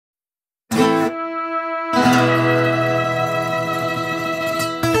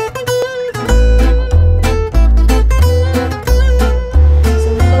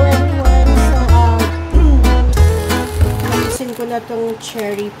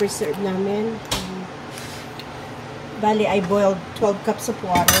cherry preserve namin. Bali, I boiled 12 cups of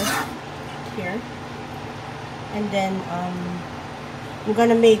water here. And then, I'm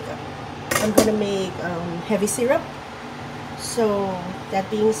gonna make heavy syrup. So, that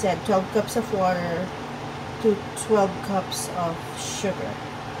being said, 12 cups of water to 12 cups of sugar.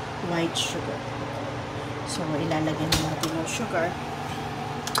 White sugar. So, ilalagay na natin yung sugar.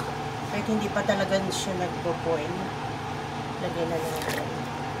 Kahit hindi pa talaga siya nagpo-boil. Lagyan na natin.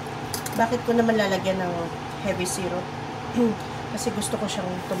 Bakit ko naman lalagyan ng heavy syrup? Kasi gusto ko siyang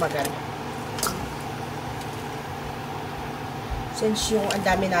tumagal. Since yung ang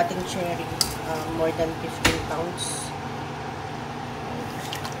dami nating cherry, more than 15 pounds.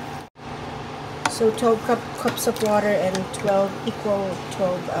 So 12 cups of water and 12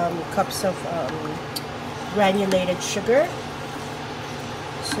 cups of granulated sugar.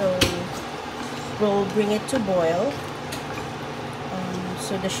 So we'll bring it to boil.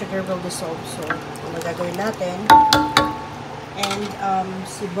 So the sugar will dissolve. So ano gagawin natin? And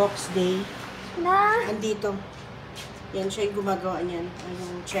si Box Day andito. Yan siya yung gumagawa niyan.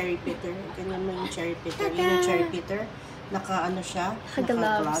 Yung cherry pitter. Ganyan mo yung cherry pitter. Yun yung cherry pitter. Naka-ano siya?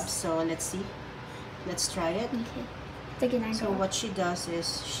 Naka-gloves. So let's see. Let's try it. Okay. So what she does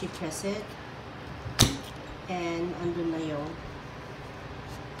is she press it. And andun na yung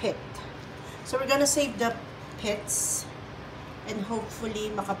pit. So we're gonna save the pits. And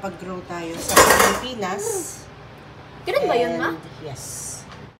hopefully makapag-grow tayo sa Pilipinas. Ganun ba yun, ma? Yes.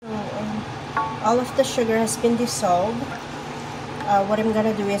 So, all of the sugar has been dissolved. What I'm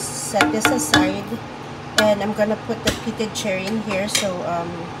gonna do is set this aside, and I'm gonna put the pitted cherry in here so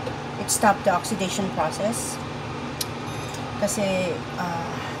it stopped the oxidation process. Kasi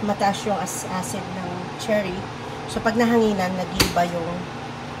mataas yung acid ng cherry. So pag nahanginan, nag-iba yung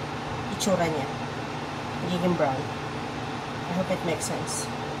itsura niya. Nagiging brown. I hope it makes sense.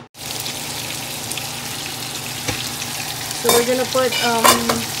 So we're gonna put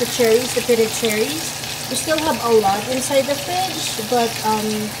the cherries, the pitted cherries. We still have a lot inside the fridge, but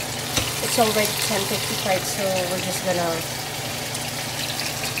it's already 10:55, so we're just gonna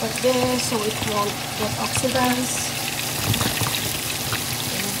put this so it won't get oxidized.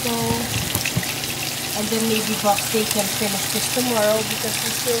 There we go. And then maybe Box Day can finish this tomorrow because we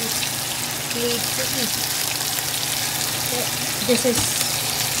still need to eat. This is.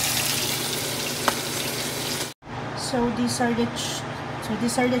 So these are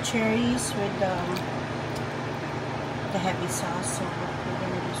the cherries with the heavy sauce. So what we're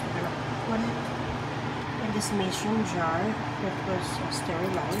gonna do is we're gonna put it in this mason jar that was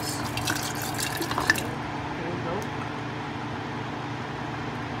sterilized. So there we go.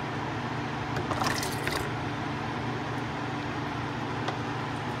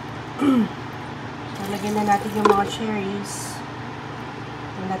 So lagyan na natin yung mga cherries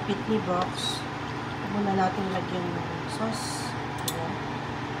in that pitney box. Muna natin lagyan ng sauce. Ayan.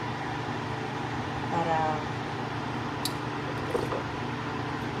 Para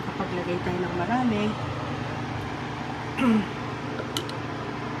makapaglagay tayo ng marami.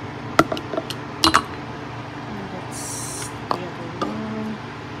 That's the other one.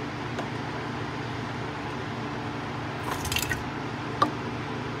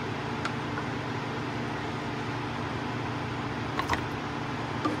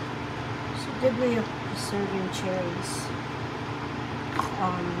 So good way of serving cherries.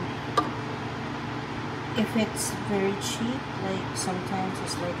 If it's very cheap, like sometimes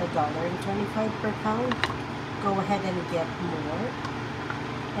it's like $1.25 per pound, go ahead and get more,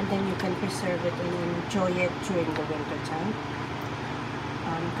 and then you can preserve it and enjoy it during the winter time.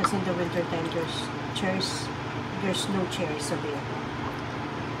 Because in the winter time there's no cherries available.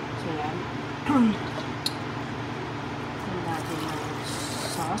 So yan. Put natin ng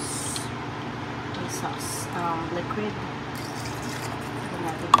sauce. Sauce, liquid. Pagyan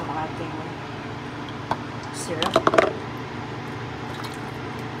natin itong ating syrup.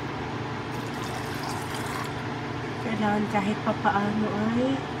 Kailangan kahit papaano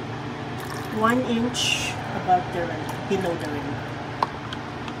ay 1 inch above the rim, below the rim.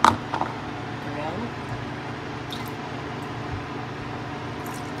 Ayan.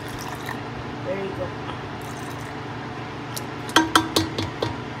 There you go.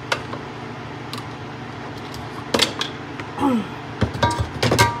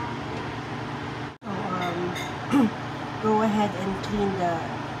 Go ahead and clean the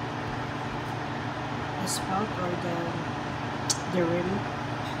spout or the rim.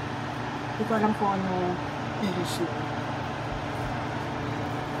 Hindi ko alam kung ano English na.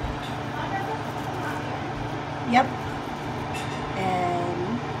 Yep. And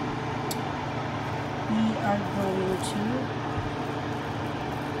we are going to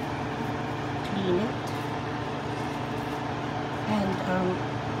mainit. And I'm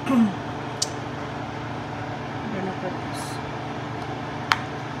gonna put this.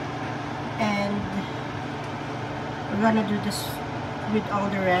 And we're gonna do this with all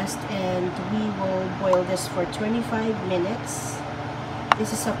the rest, and we will boil this for 25 minutes.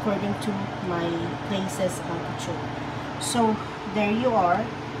 This is according to my place's altitude. So there you are.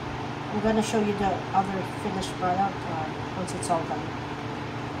 I'm gonna show you the other finished product once it's all done.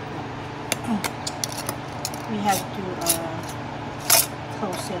 We have to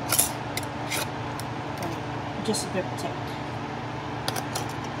close it. Just grip tight.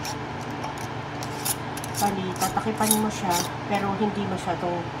 Bali, tatakipan mo siya, pero hindi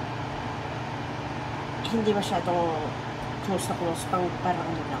masyadong close na close, parang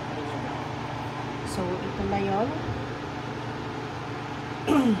ano lang, ganyan lang. So, ito na yun.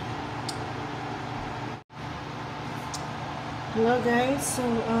 Hello guys, so,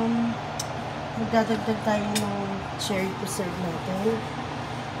 magdadagdag tayo ng cherry preserve natin.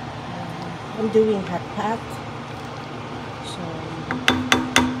 I'm doing hot pack. So,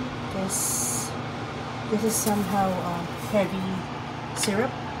 this is somehow heavy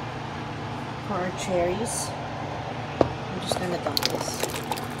syrup for our cherries. I'm just gonna dump this.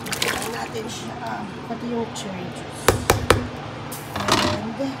 Tignan natin siya. Pati yung cherry juice.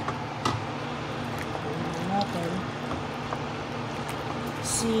 And natin.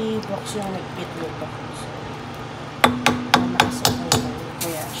 Si Box yung nag-bit nito. So, nakasama yun.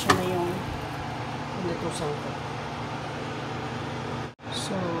 Kaya siya na yung pinutusan ko.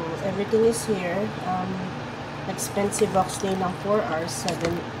 So, everything is here. Nag-spend si Box day ng 4 hours. 7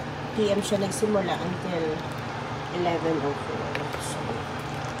 PM siya nagsimula until 11:04. So,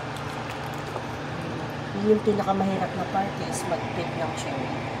 yun yung pinakamahirap na part is mag-pit ng cherry.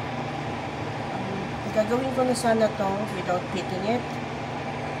 Gagawin ko na sana to without pitting it.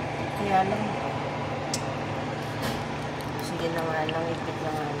 Kaya lang, sige na nga lang, ipit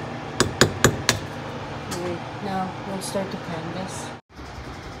na nga lang. Wait, now, we'll start to can this.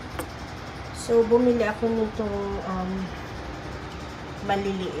 So, bumili ako nitong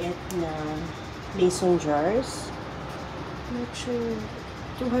maliliit na mason jars. Not sure,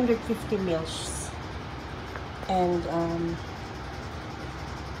 250 mils. And,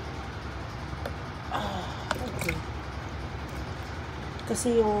 okay.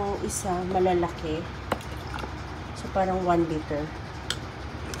 Kasi yung isa malalaki. So, parang 1 liter.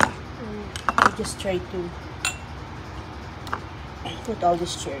 I just try to put all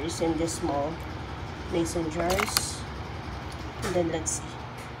these cherries in this small mason jars. And then, let's see.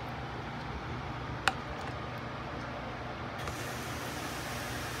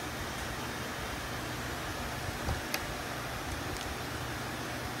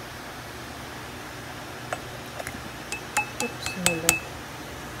 Oops, hello.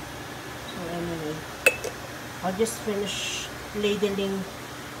 So anyway, I'll just finish ladling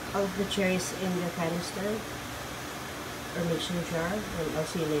all of the cherries in the canister or mason jar, and I'll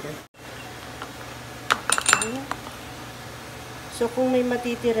see you later. Okay. So kung may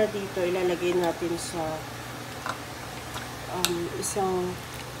matitira dito, ilalagay natin sa isang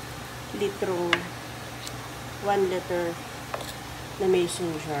litrong 1 liter na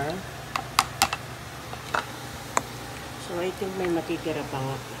mason jar. So, I think may matitira pa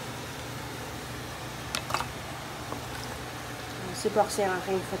nga. Si Box yung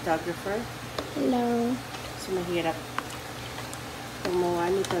aking photographer. Hello. Kasi mahirap gumawa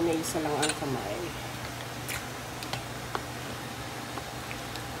nito na isa lang ang kamay.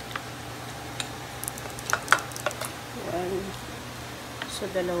 Yan. So,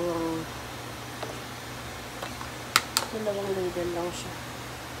 dalawang ladle lang siya.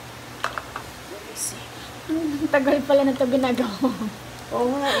 Let me see. Tagal pala na ito ginagawa. Oo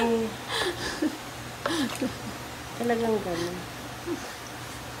nga eh. Talagang ganun.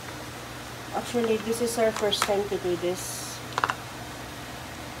 Actually, this is our first time to do this.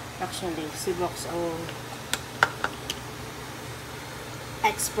 Actually, si Box ang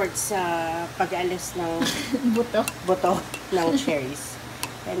expert sa pag-alis ng buto ng cherries.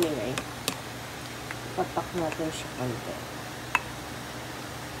 Anyway, patak natin siya konti.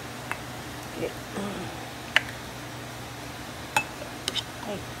 Okay.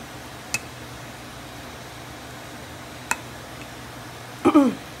 Ay.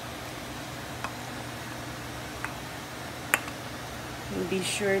 Be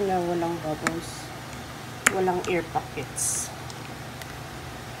sure na walang bubbles, walang air pockets.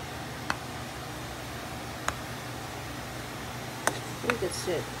 I think that's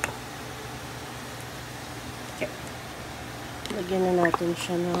it. Okay. Lagyan na natin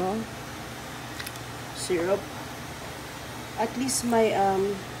siya ng syrup. At least may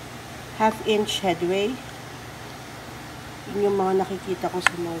half-inch headway. Yun yung mga nakikita ko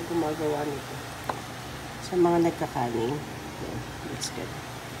sa mga gumagawa nito. Sa mga nagkakaning. Yeah, that's good.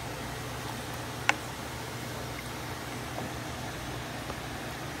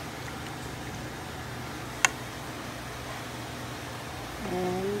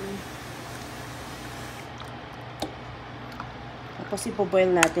 Tapos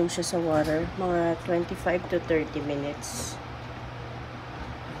ipo-boil natin siya sa water, mga 25 to 30 minutes.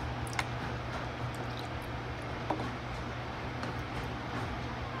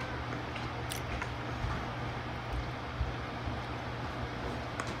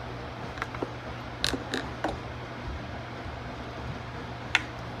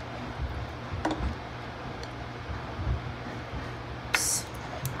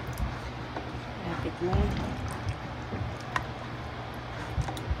 Lapit na.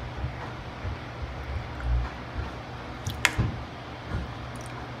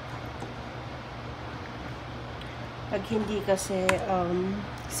 Pag hindi kasi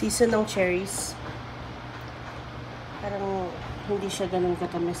season ng cherries, parang hindi siya ganun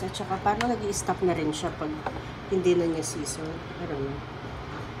katamis. At saka parang nag-i-stop na rin siya pag hindi na niya season. Parang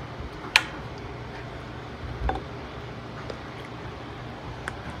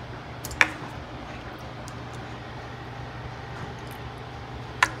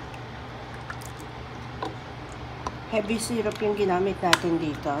heavy syrup yung ginamit natin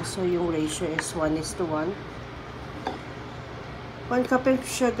dito. So yung ratio is 1:1. 1 cup of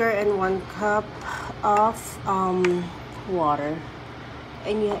sugar and 1 cup of water,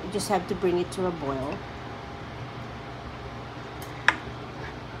 and you just have to bring it to a boil.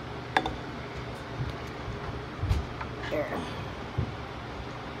 There.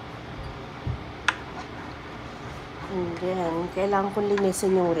 And then kailangan kong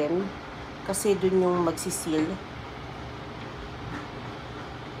linisin yung rim kasi dun yung magsisil.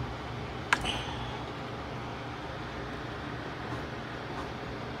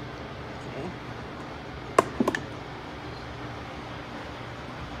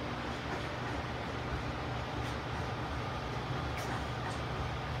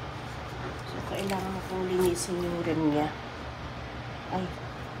 Kailangan akong linisin yung rim niya. Ay.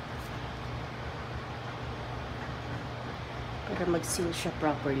 Para mag-seal siya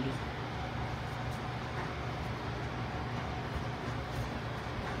properly.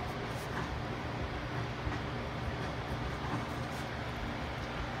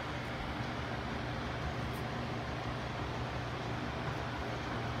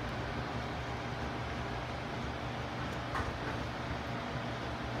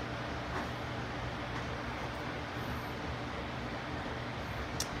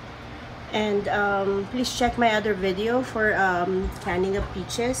 And please check my other video for canning of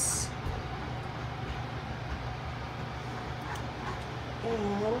peaches.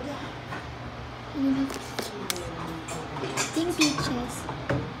 And pink peaches.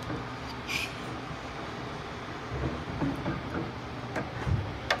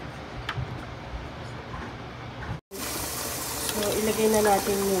 So ilagay na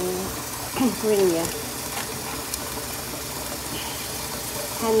natin yung ring niya.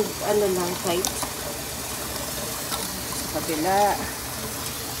 Hand, ano lang, tight. Sa kabila.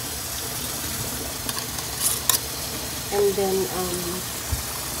 And then,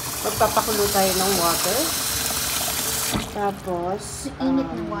 magpapakulo tayo ng water. Tapos, Init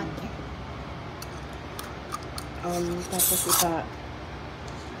ng water. Tapos,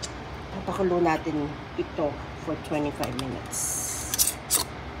 papakulo natin ito for 25 minutes.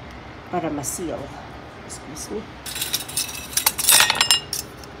 Para ma-seal. Excuse me.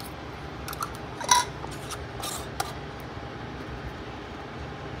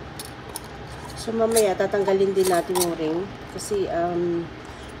 So, mamaya, tatanggalin din natin yung ring. Kasi,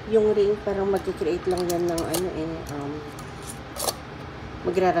 yung ring, parang mag-create lang yan ng,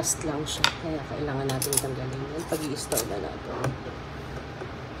 magra-rust lang siya. Kaya, kailangan natin tanggalin yan. Pag-i-store na natin.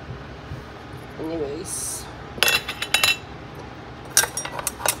 Anyways.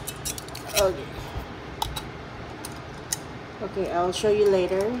 Okay. Okay, I'll show you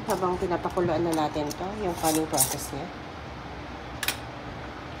later habang pinapakuluan na natin to, yung canning process niya.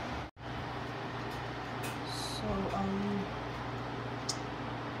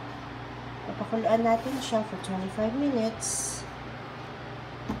 Papakuluan natin siya for 25 minutes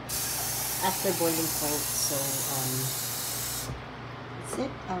after boiling point. So, that's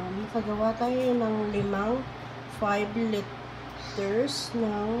it. Nakagawa tayo ng 5 liters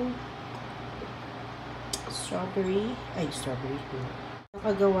ng strawberry.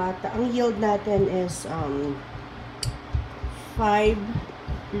 Nakagawa ang yield natin is 5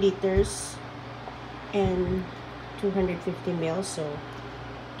 liters and 250 ml. So,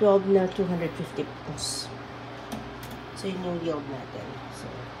 12 na 250 plus. So, yun yung yield natin. So,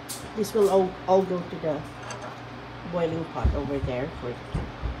 this will all go to the boiling pot over there for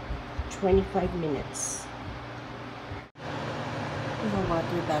 25 minutes.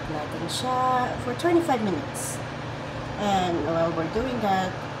 Water bag natin siya for 25 minutes. And while we're doing that,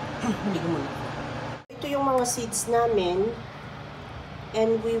 hindi ko muna. Ito yung mga seeds namin.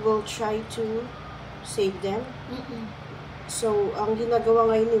 And we will try to save them. So, ang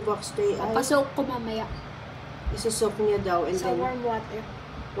ginagawa ngayon ni Vox Day ay Papasok ko mamaya. isasok niya daw and Sa then warm water.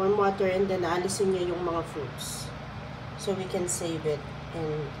 warm water and then aalisin niya yung mga fruits. So, we can save it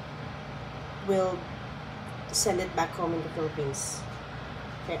and we'll send it back home in the Philippines.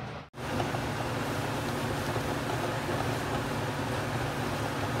 Okay.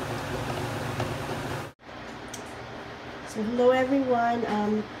 So, hello everyone.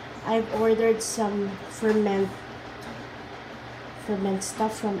 I've ordered some ferment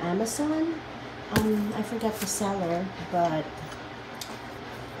stuff from Amazon. I forgot the seller, but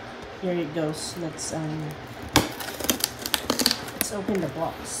here it goes. Let's open the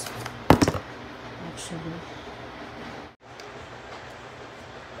box. Actually,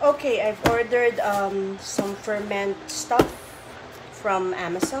 okay, I've ordered some ferment stuff from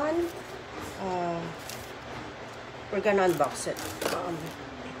Amazon. We're gonna unbox it.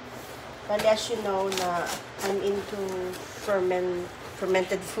 But as you know, I'm into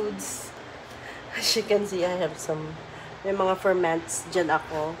fermented foods. As you can see, I have may mga ferments dyan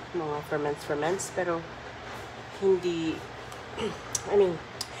ako, mga ferments, pero hindi, I mean,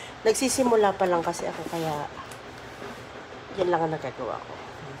 nagsisimula pa lang kasi ako, kaya yan lang ang nagagawa ko.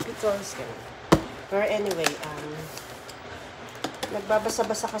 Pickles, ganun. But anyway,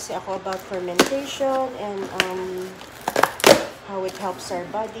 nagbabasa-basa kasi ako about fermentation and how it helps our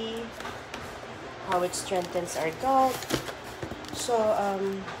body, how it strengthens our gut. So,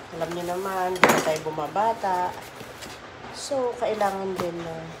 alam niyo naman, hindi tayo bumabata. So, kailangan din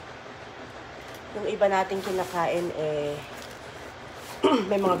na yung iba nating kinakain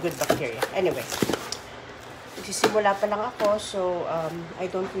may mga good bacteria. Anyway, nagsisimula pa lang ako, so I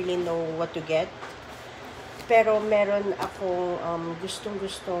don't really know what to get. Pero meron akong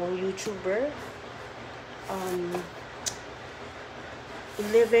gustong-gustong YouTuber.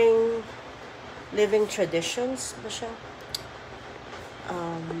 Living Traditions ba siya?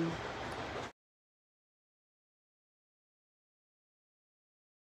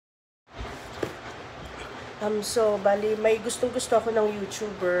 So, bali, may gustong-gusto ako ng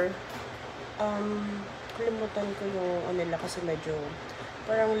YouTuber. Kalimutan ko yung nila kasi medyo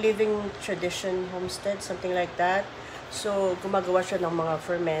parang Living Tradition Homestead, something like that. So, gumagawa siya ng mga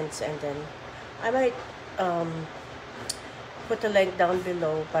ferments and then I might put a link down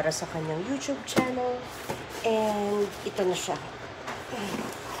below para sa kanyang YouTube channel. And ito na siya.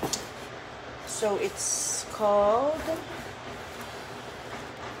 So, it's called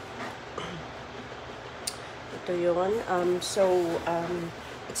ito yun.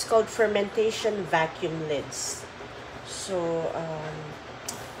 It's called Fermentation Vacuum Lids. So,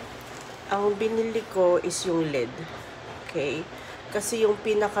 ang binili ko is yung lid. Okay? Kasi yung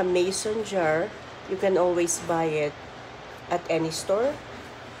pinaka-mason jar, you can always buy it at any store.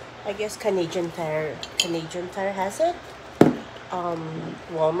 I guess Canadian Tire has it.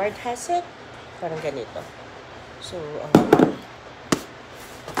 Walmart has it. Parang ganito. So,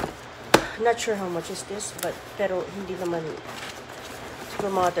 not sure how much is this, pero hindi naman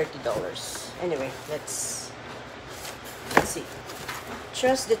siguro mga $30. Anyway, let's see.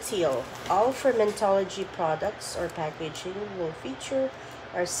 Trust the teal. All fermentology products or packaging will feature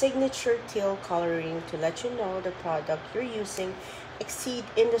our signature teal coloring to let you know the product you're using exceed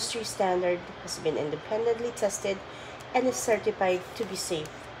industry standard, has been independently tested, and is certified to be safe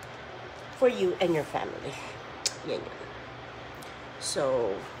for you and your family. Yan yan.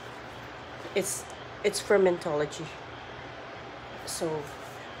 So, it's fermentology. So,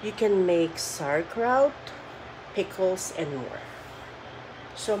 you can make sauerkraut, pickles, and more.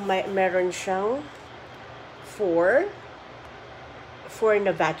 So, meron siyang four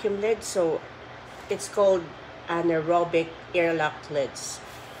na vacuum lid. So, it's called anaerobic airlock lids.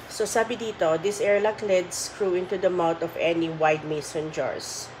 So, sabi dito, these airlock lids screw into the mouth of any wide mason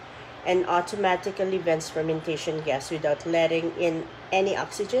jars and automatically vents fermentation gas without letting in any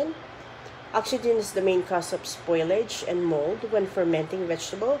oxygen. Oxygen is the main cause of spoilage and mold when fermenting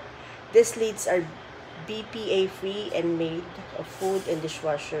vegetable. These lids are BPA-free and made of food and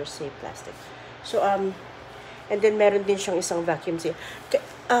dishwasher safe plastic. So, and then meron din siyang isang vacuum seal.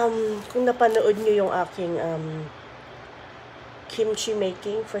 Kung napanood nyo yung aking kimchi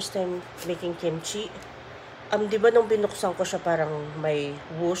making, first time making kimchi, Di ba nung binuksan ko siya parang may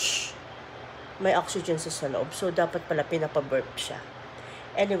whoosh, may oxygen sa loob. So, dapat pala pinapaburp siya.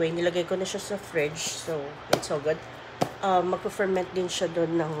 Anyway, nilagay ko na siya sa fridge. So, it's all good. Magpa-ferment din siya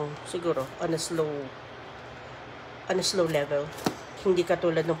doon ng, siguro, on a slow level. Hindi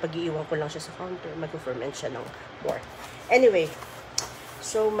katulad ng pag-iiwan ko lang siya sa counter. Magpa-ferment siya ng more. Anyway,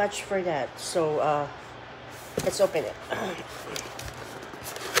 so much for that. So, let's open it.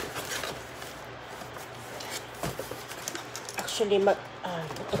 Actually,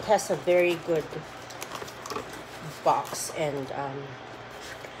 it has a very good box, and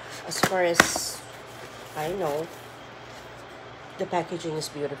as far as I know, the packaging is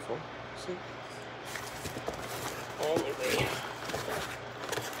beautiful. See? Anyway,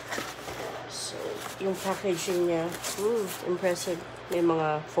 so yung packaging niya, impressive. May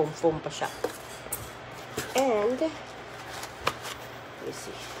mga foam pa siya. And let me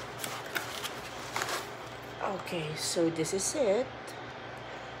see. Okay, so this is it.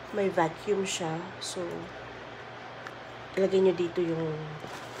 May vacuum siya. So, ilagay nyo dito yung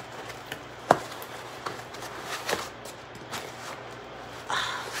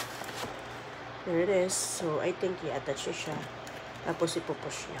there it is. So, I think i-attach siya. Tapos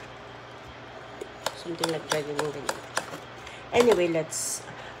ipupush niya. Something like that. Anyway,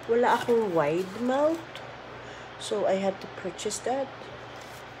 wala akong wide mouth. So, I had to purchase that.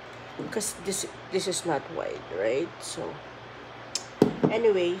 Because this is not wide, right? So,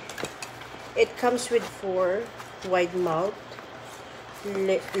 anyway, it comes with 4 wide mouth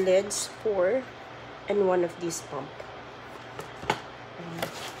lids, 4, and 1 of these pump.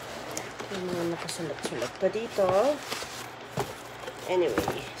 Yung mga nakasulat-sulat pa dito.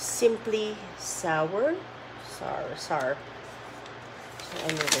 Anyway, simply sour. So,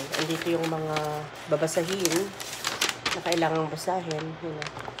 anyway, andito yung mga babasahin na kailangang basahin. You know.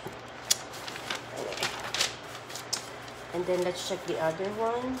 And then let's check the other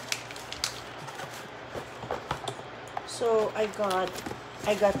one. So I got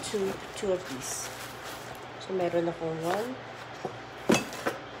two of these. So meron akong 1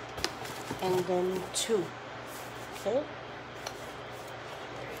 and then 2. Okay.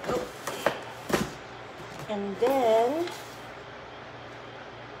 There we go. And then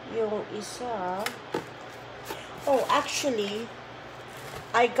yung isa. Oh, actually,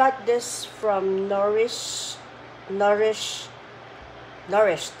 I got this from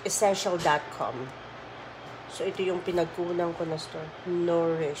nourishessential.com. So, ito yung pinagkunan ko na store.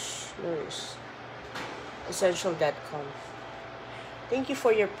 Nourishessential.com. Thank you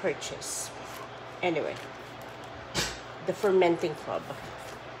for your purchase. Anyway, the Fermenting Club.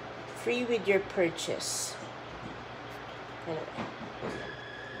 Free with your purchase. Anyway.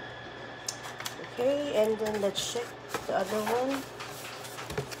 Okay, and then let's check the other one.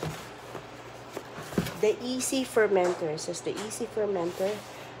 The Easy Fermenter. It says the Easy Fermenter.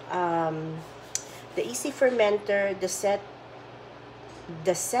 The Easy Fermenter, the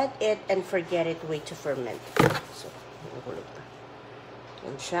set it and forget it way to ferment. So, nahulog pa.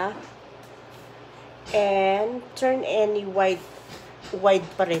 Yan siya. And turn any wide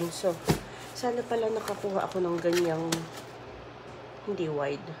pa rin. So, sana pala nakakuha ako ng ganyang hindi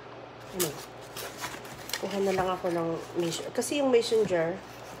wide. Ano? Kuha na lang ako ng kasi yung mason jar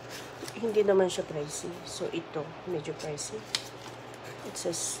hindi naman siya pricey. So, ito, medyo pricey. It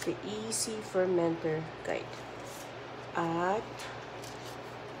says, the Easy Fermenter Guide.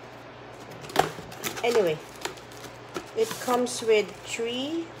 Anyway, it comes with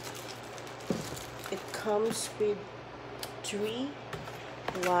 3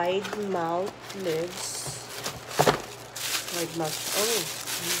 wide mouth lids. Wide mouth. Oh.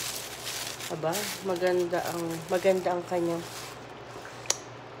 Aba, maganda ang kanyang,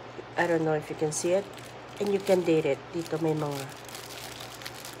 I don't know if you can see it. And you can date it. Dito may mga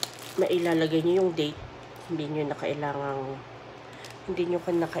mailalagay nyo yung date. Hindi nyo kailangang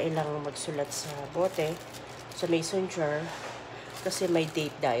magsulat sa bote, sa mason jar, kasi may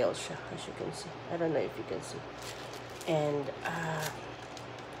date dial siya, as you can see. I don't know if you can see. And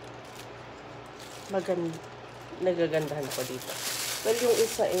nagagandahan ako dito. Well, yung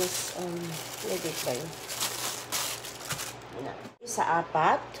isa is may date ba yun? Isa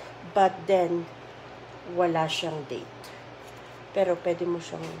 4, but then wala siyang date. Pero pwede mo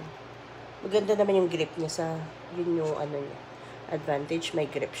siyang, maganda naman yung grip niya sa, yun yung ano niya, advantage, may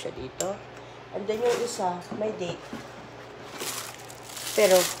grip siya dito. And then yung isa, may date.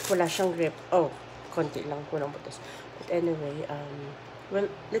 Pero wala siyang grip. Oh, konti lang, kulang butas. But anyway, well,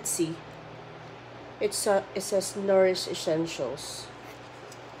 let's see. It says Nourish Essentials.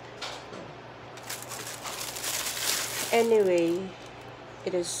 Anyway,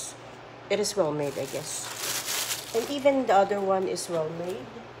 it is well made, I guess. And even the other one is well made.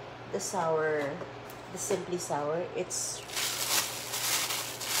 The sour, the Simply Sour, it's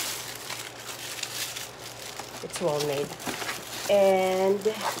well made.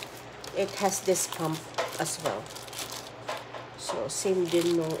 And it has this pump as well. So same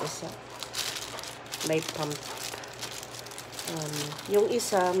din nung isa. May pump. Yung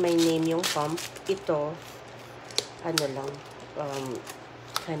isa may name yung pump. Ito ano lang,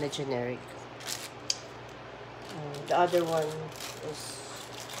 kind of generic. The other one is,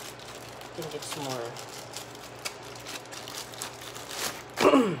 I think it's more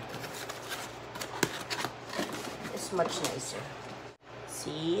it's much nicer.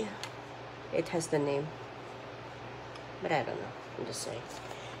 See, it has the name, but I don't know, I'm just saying.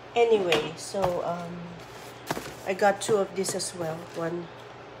 Anyway, so I got 2 of this as well. 1,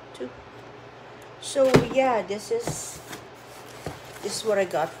 2. So yeah, this is what I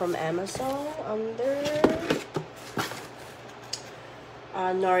got from Amazon under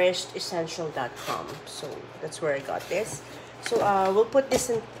nourishedessential.com. So that's where I got this. So we'll put this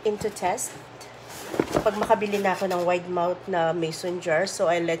into test pag makabili na ako ng wide mouth na mason jar. So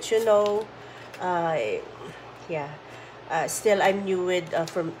I'll let you know. Yeah, still I'm new with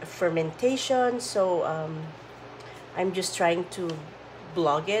fermentation, so I'm just trying to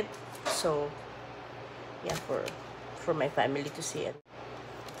blog it, so yeah, for my family to see it.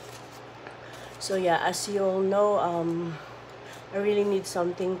 So yeah, as you all know, I really need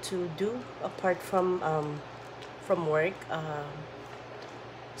something to do apart from work.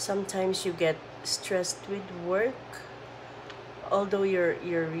 Sometimes you get stressed with work. Although you're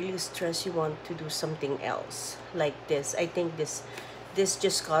really stressed, you want to do something else like this. I think this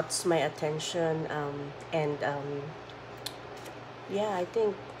just caught my attention, and yeah, I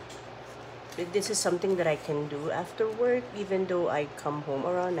think this is something that I can do after work, even though I come home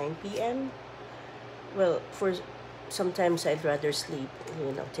around 9 p.m. Well, for sometimes I'd rather sleep,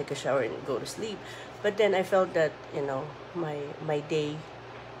 take a shower and go to sleep. But then I felt that, my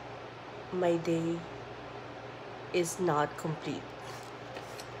day is not complete.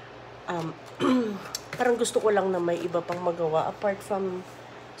 Parang gusto ko lang na may iba pang magawa apart from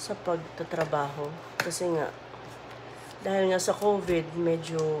sa pagtatrabaho. Kasi nga, dahil nga sa COVID,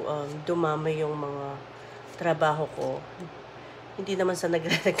 medyo dumamay yung mga trabaho ko. Hindi naman sa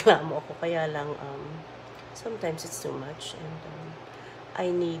nagrereklamo ako, kaya lang sometimes it's too much, and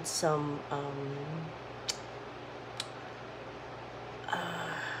I need some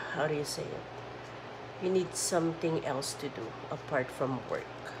how do you say it? You need something else to do apart from work.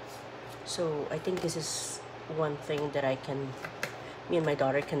 So I think this is one thing that me and my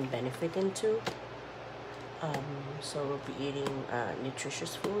daughter can benefit into. So we'll be eating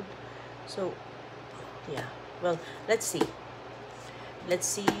nutritious food. So yeah, well, let's see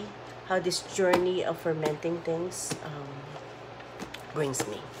how this journey of fermenting things brings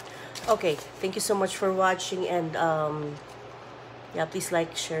me. Okay, thank you so much for watching, and yeah, please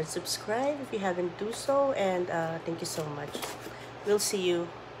like, share, subscribe if you haven't do so, and thank you so much. We'll see you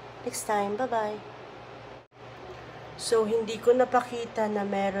next time. Bye-bye. So, hindi ko napakita na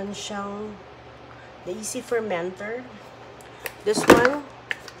meron siyang the easy fermenter. This one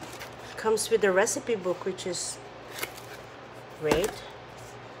comes with the recipe book, which is great.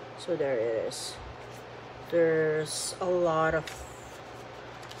 So there it is. There's a lot of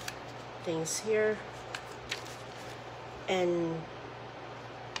things here, and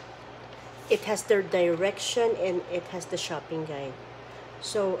it has their direction, and it has the shopping guide.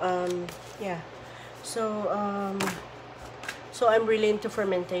 So yeah, so I'm really into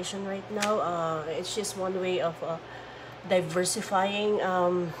fermentation right now. It's just one way of diversifying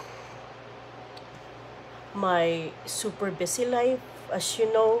my super busy life. As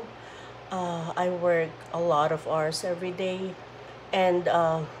you know, I work a lot of hours every day, and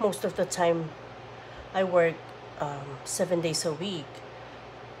most of the time I work 7 days a week,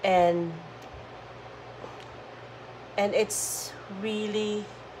 and it's really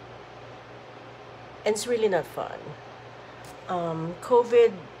not fun.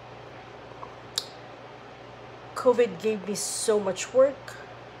 COVID gave me so much work,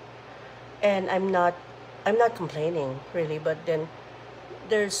 and I'm not complaining really, but then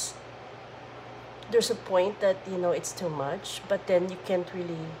there's a point that it's too much, but then you can't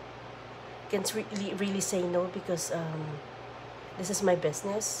really say no, because this is my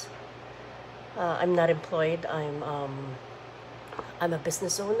business. I'm not employed. I'm a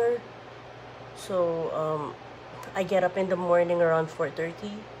business owner. So I get up in the morning around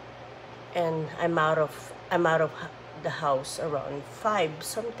 4:30, and I'm out of the house around 5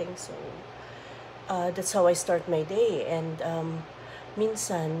 something. So that's how I start my day. And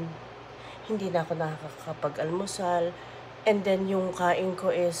minsan hindi na ako nakakapag-almusal. And then yung kain ko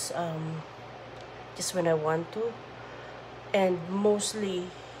is just when I want to. And mostly,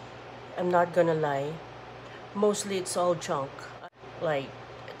 I'm not gonna lie, mostly it's all junk. Like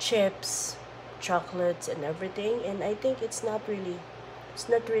chips, chocolates, and everything. And I think it's not really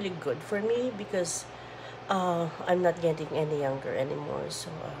good for me because I'm not getting any younger anymore.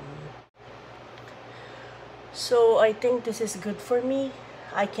 So I think this is good for me.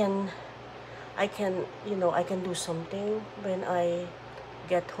 I can I can do something when I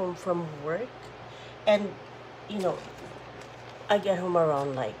get home from work. And you know, I get home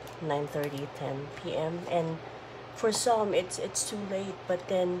around like 9:30, 10 p.m. and for some it's too late, but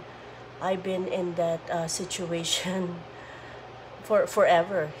then I've been in that situation for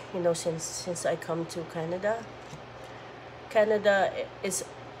forever, since I come to Canada. Canada is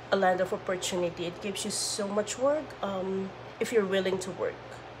a land of opportunity. It gives you so much work, if you're willing to work.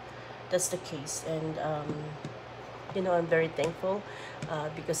 That's the case. And I'm very thankful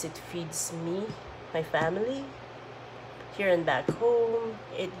because it feeds me, my family, here and back home.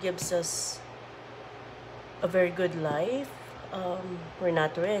 It gives us a very good life. We're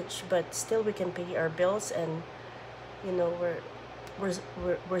not rich, but still we can pay our bills, and we're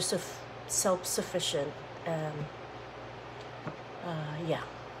self-sufficient. Yeah.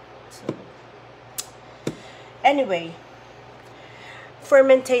 So anyway,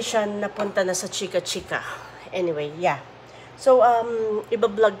 fermentation napunta na sa chika-chika. Anyway, yeah. So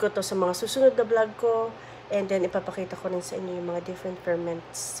iba-vlog ko to sa mga susunod na vlog ko, and then ipapakita ko rin sa inyo yung mga different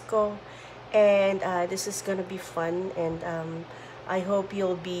ferments ko. And this is gonna be fun, and I hope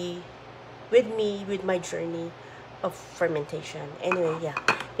you'll be with me with my journey of fermentation. Anyway, yeah.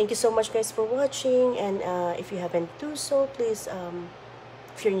 Thank you so much, guys, for watching. And if you haven't do so, please,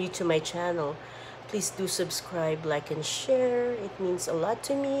 if you're new to my channel, please do subscribe, like, and share. It means a lot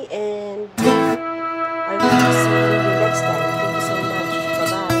to me, and I will see you next time.